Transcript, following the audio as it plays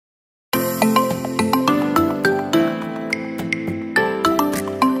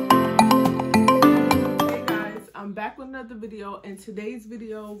back with another video, and today's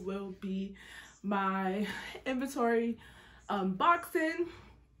video will be my inventory unboxing.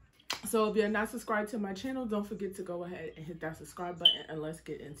 So if you're not subscribed to my channel, don't forget to go ahead and hit that subscribe button, and let's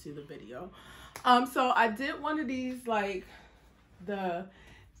get into the video. So I did one of these like the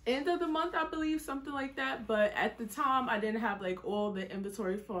end of the month, I believe, something like that, but at the time I didn't have like all the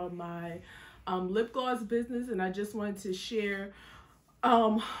inventory for my lip gloss business, and I just wanted to share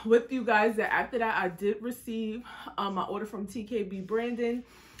with you guys that after that I did receive my order from TKB Brandon,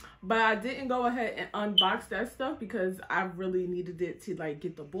 but I didn't go ahead and unbox that stuff because I really needed it to like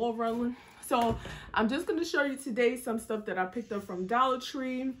get the ball rolling. So I'm just going to show you today some stuff that I picked up from Dollar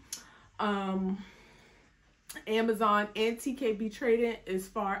Tree, Amazon, and TKB Trading as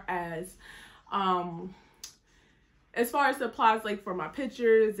far as supplies like for my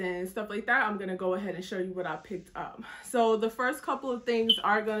pictures and stuff like that. I'm gonna go ahead and show you what I picked up. So the first couple of things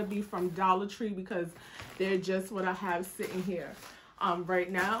are gonna be from Dollar Tree because they're just what I have sitting here right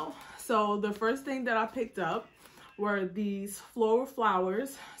now. So the first thing that I picked up were these floral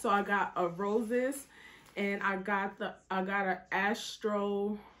flowers. So I got a roses, and I got an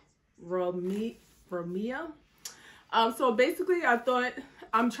Astro Ramia. So basically I thought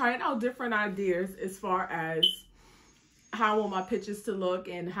I'm trying out different ideas as far as how I want my pictures to look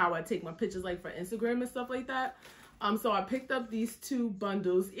and how I take my pictures like for Instagram and stuff like that. So I picked up these two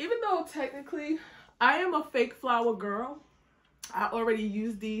bundles, even though technically I am a fake flower girl. I already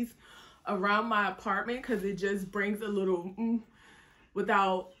use these around my apartment because it just brings a little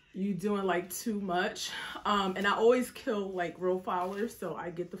without you doing like too much. And I always kill like real flowers, so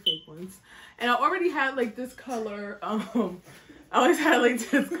I get the fake ones. And I already had like this color, I always had like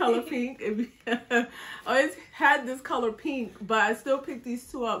this color pink. I always had this color pink, but I still picked these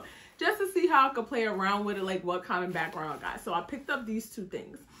two up just to see how I could play around with it, like what kind of background I got. So I picked up these two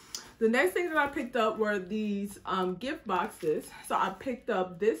things. The next thing that I picked up were these gift boxes. So I picked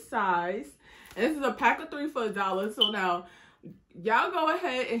up this size, and this is a pack of 3 for $1. So now y'all go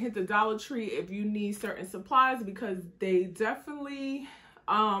ahead and hit the Dollar Tree if you need certain supplies, because they definitely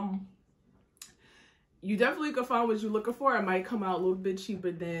you definitely can find what you're looking for. It might come out a little bit cheaper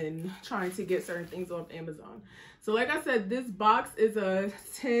than trying to get certain things off Amazon. So like I said, this box is a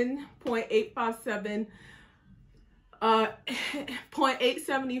 10.857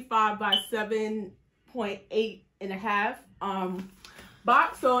 0.875 by 7.8 and a half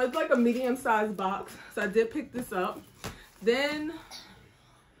box. So it's like a medium-sized box. So I did pick this up. Then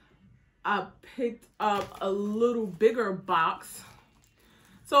I picked up a little bigger box.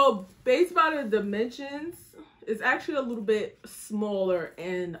 So based by the dimensions, it's actually a little bit smaller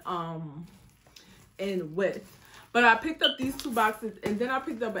in width. But I picked up these two boxes, and then I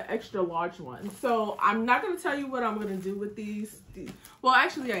picked up an extra large one. So I'm not going to tell you what I'm going to do with these. Well,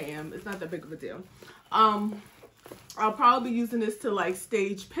 actually I am. It's not that big of a deal. I'll probably be using this to like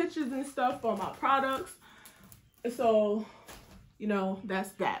stage pictures and stuff for my products. So, you know,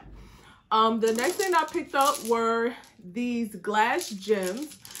 that's that. The next thing I picked up were these glass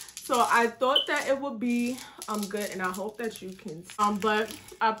gems. So I thought that it would be good, and I hope that you can but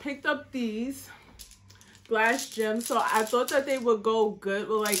I picked up these glass gems. So I thought that they would go good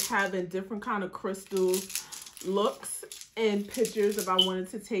with like having different kind of crystal looks in pictures if I wanted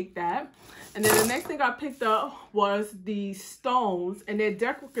to take that. And then the next thing I picked up was these stones, and they're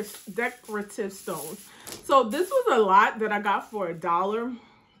decorative stones. So this was a lot that I got for $1.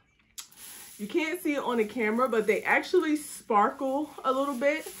 You can't see it on the camera, but they actually sparkle a little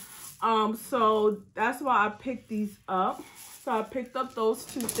bit. So that's why I picked these up. So I picked up those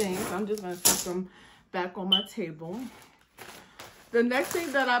two things. I'm just going to put them back on my table. The next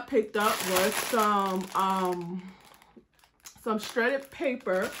thing that I picked up was some shredded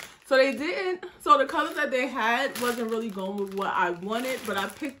paper. So the colors that they had wasn't really going with what I wanted, but I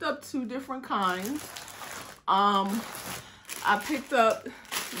picked up two different kinds. I picked up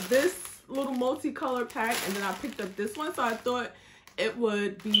this little multicolor pack, and then I picked up this one. So I thought it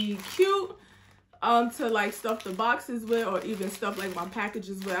would be cute to like stuff the boxes with, or even stuff like my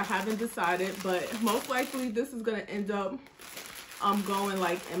packages with. I haven't decided, but most likely this is going to end up going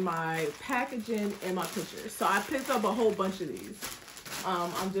like in my packaging and my pictures. So I picked up a whole bunch of these.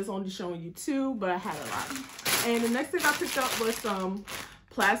 I'm just only showing you two, but I had a lot. And the next thing I picked up was some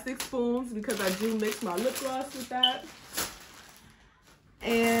plastic spoons, because I do mix my lip gloss with that.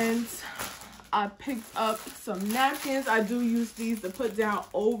 And I picked up some napkins. I do use these to put down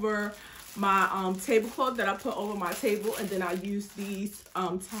over my tablecloth that I put over my table, and then I use these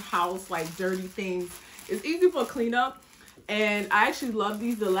to house like dirty things. It's easy for cleanup, and I actually love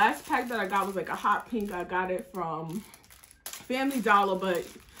these. The last pack that I got was like a hot pink. I got it from Family Dollar, but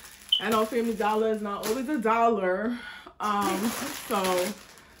I know Family Dollar is not always $1. So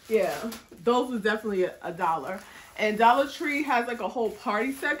yeah, those was definitely $1. And Dollar Tree has like a whole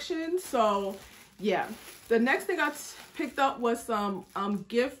party section. So yeah, the next thing I picked up was some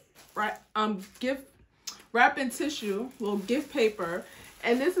gift wrapping tissue, little gift paper,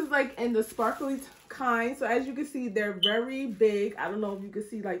 and this is like in the sparkly kind. So as you can see, they're very big. I don't know if you can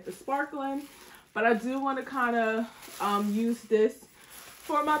see like the sparkling, but I do want to kind of use this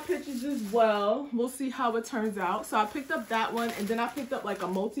for my pictures as well. We'll see how it turns out. So I picked up that one, and then I picked up like a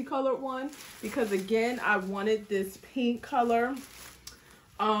multicolored one because again I wanted this pink color,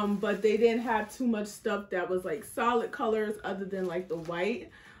 but they didn't have too much stuff that was like solid colors other than like the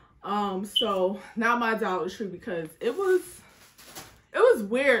white. So not my Dollar Tree because it was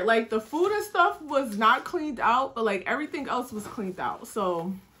weird. Like the food and stuff was not cleaned out, but like everything else was cleaned out.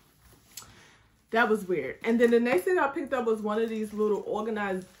 So that was weird. And then the next thing I picked up was one of these little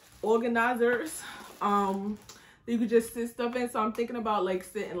organizers. You could just sit stuff in. So I'm thinking about like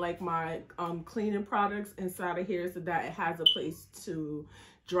sitting like my cleaning products inside of here so that it has a place to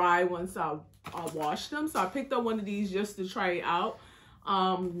dry once I wash them. So I picked up one of these just to try it out.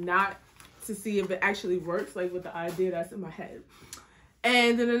 Not to see if it actually works, like with the idea that's in my head.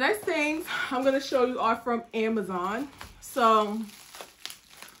 And then the next things I'm going to show you are from Amazon. So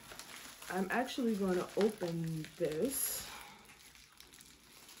I'm actually going to open this.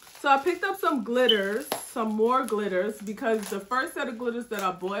 So I picked up some glitters, some more glitters, because the first set of glitters that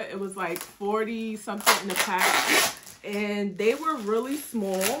I bought, it was like 40 something in the pack, and they were really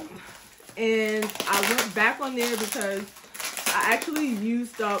small. And I went back on there because I actually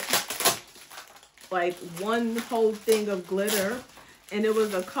used up like one whole thing of glitter, and it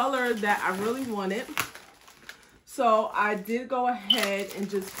was a color that I really wanted. So I did go ahead and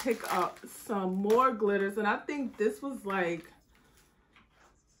just pick up some more glitters. And I think this was like,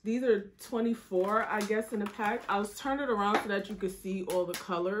 these are 24, I guess, in a pack. I was turning it around so that you could see all the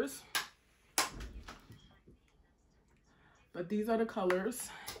colors. But these are the colors.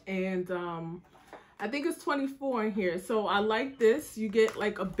 And I think it's 24 in here. So I like this. You get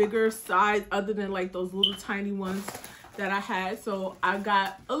like a bigger size other than like those little tiny ones that I had. So I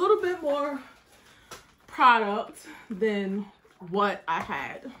got a little bit more product than what I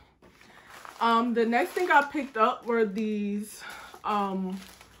had. The next thing I picked up were these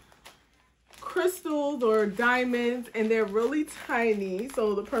crystals or diamonds, and they're really tiny.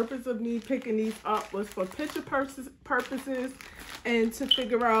 So the purpose of me picking these up was for picture purposes and to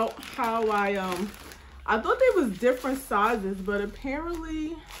figure out how I thought they was different sizes, but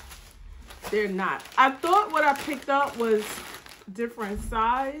apparently they're not. I thought what I picked up was different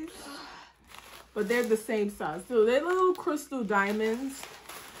size, but they're the same size. So they're little crystal diamonds.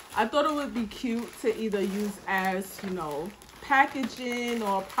 I thought it would be cute to either use as, you know, packaging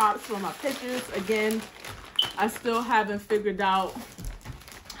or props for my pictures. Again, I still haven't figured out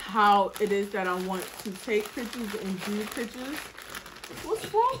how it is that I want to take pictures and do pictures.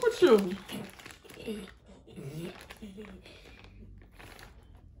 What's wrong with you?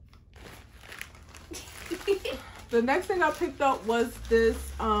 The next thing I picked up was this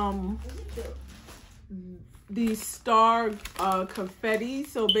the star confetti.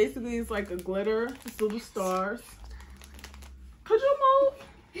 So basically it's like a glitter, it's little stars. Could you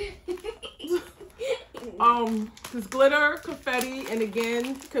move? This glitter confetti, and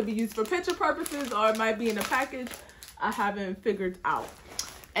again, could be used for picture purposes or it might be in a package. I haven't figured out.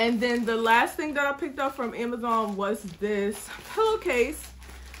 And then the last thing that I picked up from Amazon was this pillowcase.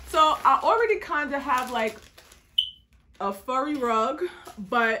 So I already kind of have like a furry rug,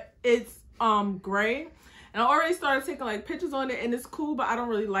 but it's gray. And I already started taking like pictures on it, and it's cool, but I don't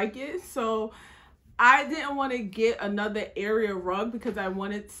really like it. So I didn't want to get another area rug because I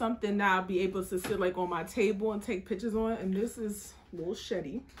wanted something that I'll be able to sit like on my table and take pictures on. And this is a little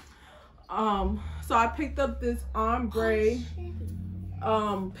shitty. So I picked up this ombre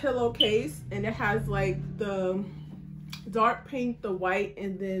pillowcase, and it has like the dark pink, the white,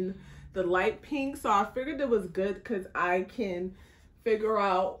 and then the light pink. So I figured it was good because I can figure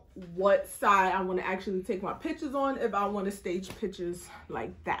out what side I want to actually take my pictures on if I want to stage pictures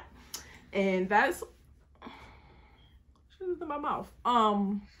like that. And that's in my mouth.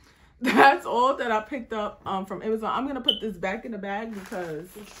 That's all that I picked up from Amazon. I'm gonna put this back in the bag because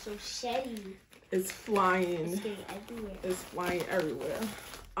it's so shady. It's flying. It's getting everywhere. It's flying everywhere.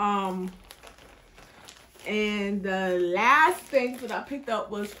 And the last thing that I picked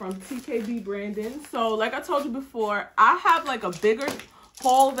up was from TKB Brandon. So like I told you before, I have like a bigger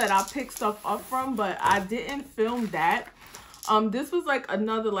haul that I picked stuff up from, but I didn't film that. This was like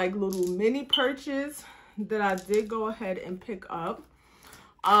another like little mini purchase that I did go ahead and pick up.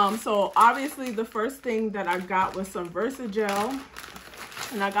 So obviously the first thing that I got was some Versagel,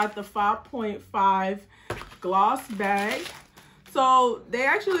 and I got the 5.5 gloss bag. So they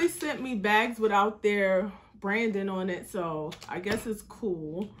actually sent me bags without their branding on it, so I guess it's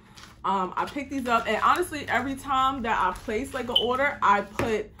cool. I picked these up, and honestly every time that I place like an order, I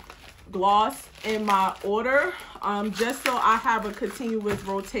put gloss in my order, just so I have a continuous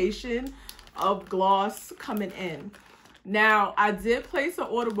rotation of gloss coming in. Now I did place an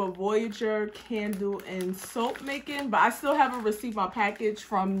order with Voyager candle and soap making, but I still haven't received my package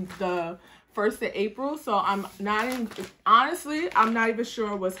from the 1st of April, so I'm not even, honestly I'm not even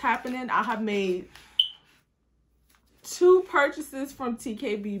sure what's happening. I have made 2 purchases from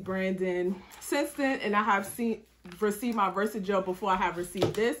TKB Brandon since then, and I have received my Versagel before I have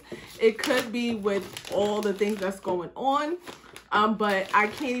received this. It could be with all the things that's going on, but I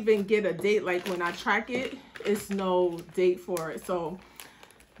can't even get a date. Like when I track it, it's no date for it, so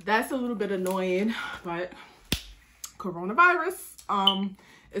that's a little bit annoying, but coronavirus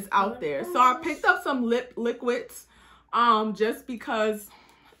is out there. So I picked up some lip liquids just because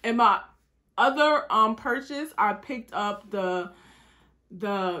in my other purchase I picked up the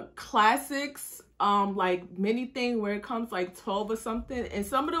classics like mini thing where it comes like 12 or something, and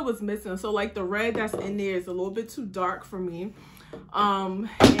some of it was missing. So like the red that's in there is a little bit too dark for me, and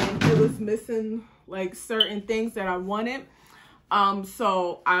it was missing like certain things that I wanted.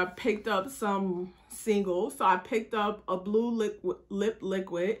 So I picked up some singles. So I picked up a blue lip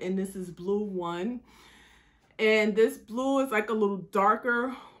liquid, and this is blue 1, and this blue is like a little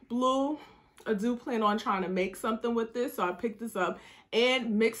darker blue. I do plan on trying to make something with this, so I picked this up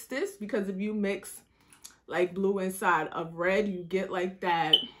and mixed this, because if you mix like blue inside of red, you get like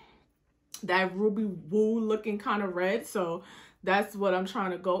that ruby woo looking kind of red. So that's what I'm trying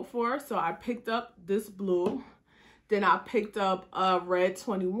to go for. So I picked up this blue, then I picked up a red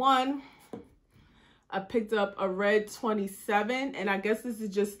 21, I picked up a red 27, and I guess this is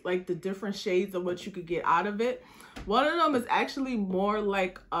just like the different shades of what you could get out of it. One of them is actually more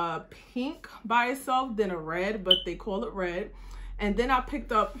like a pink by itself than a red, but they call it red. And then I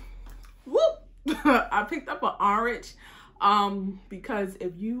picked up, I picked up an orange, because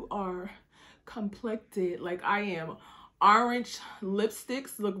if you are complected like I am, orange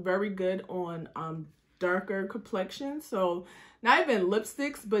lipsticks look very good on darker complexions. So not even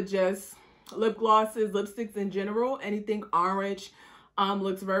lipsticks, but just lip glosses, lipsticks in general. Anything orange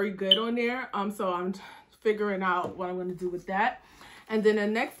looks very good on there. So I'm figuring out what I'm going to do with that. And then the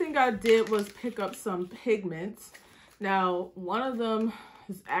next thing I did was pick up some pigments. Now one of them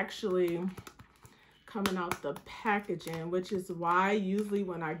is actually coming out the packaging, which is why usually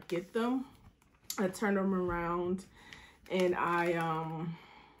when I get them, I turn them around and I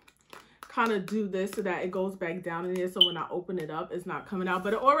kind of do this so that it goes back down in there, so when I open it up it's not coming out,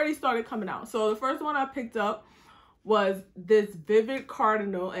 but it already started coming out. So the first one I picked up was this Vivid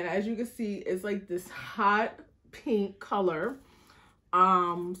Cardinal, and as you can see it's like this hot pink color. So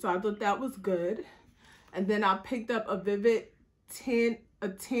I thought that was good. And then I picked up a Vivid Tanager,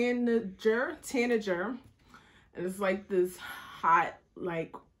 and it's like this hot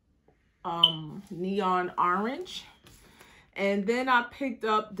like neon orange. And then I picked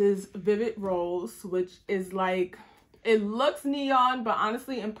up this Vivid Rose, which is like, it looks neon, but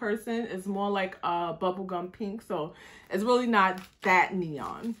honestly in person it's more like a bubblegum pink, so it's really not that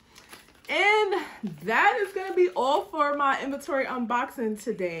neon. And that is going to be all for my inventory unboxing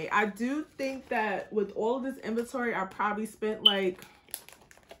today. I do think that with all of this inventory, I probably spent like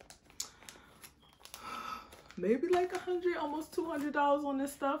maybe like $100, almost $200 on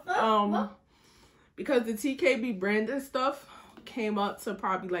this stuff. Because the TKB branded stuff came up to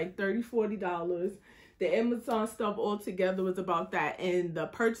probably like $30, $40. The Amazon stuff altogether was about that. And the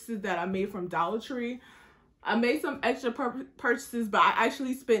purchases that I made from Dollar Tree, I made some extra purchases, but I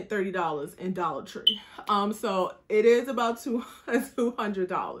actually spent $30 in Dollar Tree. So it is about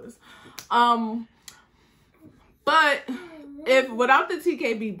 $200. But if without the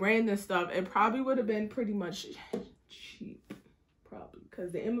TKB branding stuff, it probably would have been pretty much cheap, probably,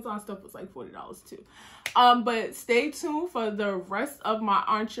 because the Amazon stuff was like $40 too. But stay tuned for the rest of my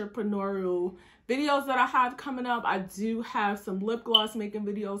entrepreneurial videos that I have coming up. I do have some lip gloss making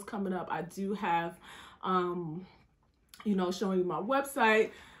videos coming up. I do have you know, showing you my website,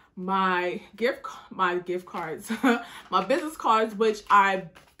 my gift cards, my business cards, which I've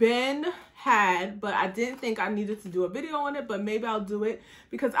been had, but I didn't think I needed to do a video on it, but maybe I'll do it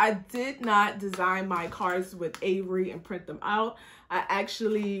because I did not design my cards with Avery and print them out. I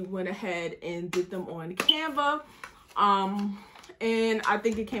actually went ahead and did them on Canva, and I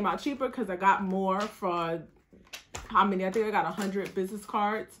think it came out cheaper because I got more for how many. I think I got 100 business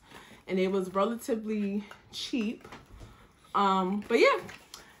cards, and it was relatively cheap. But yeah,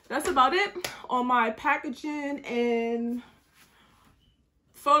 that's about it on my packaging and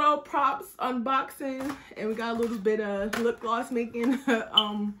photo props unboxing. And we got a little bit of lip gloss making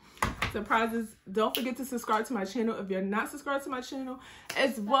surprises. Don't forget to subscribe to my channel if you're not subscribed to my channel,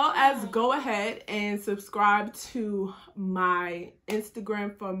 as well as go ahead and subscribe to my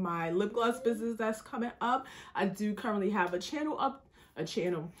Instagram for my lip gloss business that's coming up. I do currently have a channel up.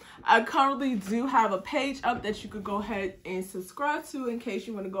 I currently do have a page up that you could go ahead and subscribe to in case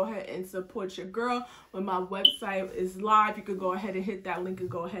you want to go ahead and support your girl. When my website is live, you could go ahead and hit that link and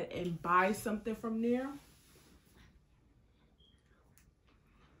go ahead and buy something from there.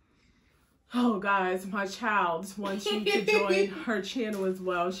 Oh, guys, my child wants you to join her channel as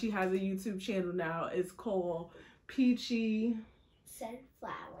well. She has a YouTube channel now. It's called Peachy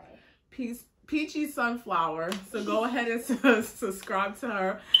Sunflower. Peachy Sunflower. So go ahead and subscribe to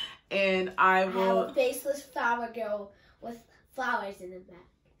her, and I will. I have a faceless flower girl with flowers in the back.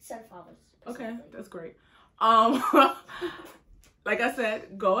 Sunflowers. Okay, that's great. Like I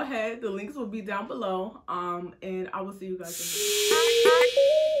said, go ahead. The links will be down below. And I will see you guys in the next.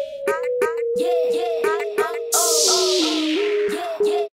 Yeah.